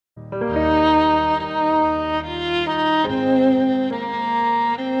My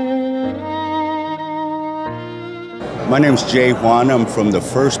name's Jay Juan. I'm from the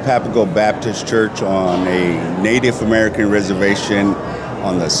First Papago Baptist Church on a Native American reservation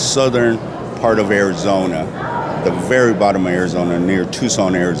on the southern part of Arizona, the very bottom of Arizona, near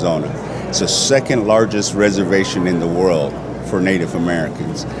Tucson, Arizona. It's the second largest reservation in the world for Native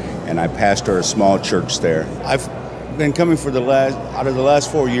Americans, and I pastor a small church there. I've been coming for out of the last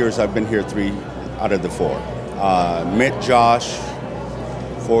 4 years, I've been here 3 out of the 4. Met Josh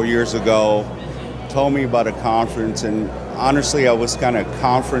 4 years ago, told me about a conference, and honestly, I was kind of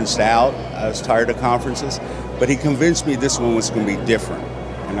conferenced out. I was tired of conferences, but he convinced me this one was going to be different.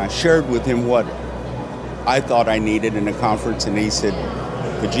 And I shared with him what I thought I needed in a conference, and he said,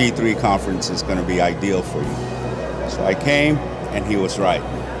 the G3 conference is going to be ideal for you. So I came, and he was right.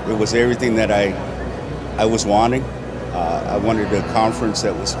 It was everything that I was wanting. I wanted a conference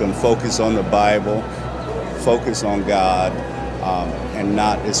that was going to focus on the Bible, focus on God, and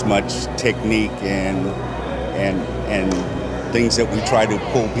not as much technique and things that we try to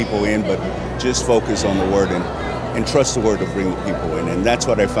pull people in, but just focus on the Word and trust the Word to bring people in. And that's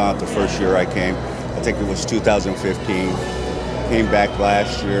what I found the first year I came. I think it was 2015. Came back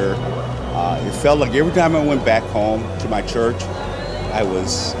last year. It felt like every time I went back home to my church, I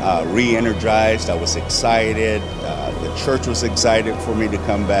was re-energized. I was excited. The church was excited for me to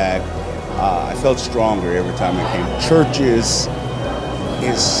come back. I felt stronger every time I came. Church is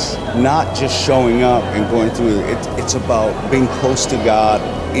not just showing up and going through it. It's about being close to God,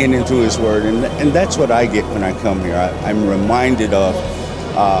 in and through His Word, and that's what I get when I come here. I'm reminded of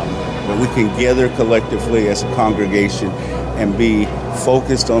that we can gather collectively as a congregation and be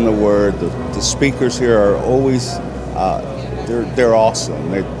focused on the Word. The speakers here are always they're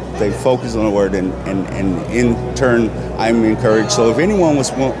awesome. They focus on the Word, and in turn, I'm encouraged. So if anyone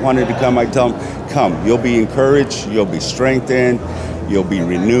wanted to come, I tell them, come. You'll be encouraged. You'll be strengthened. You'll be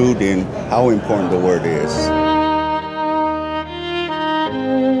renewed in how important the Word is.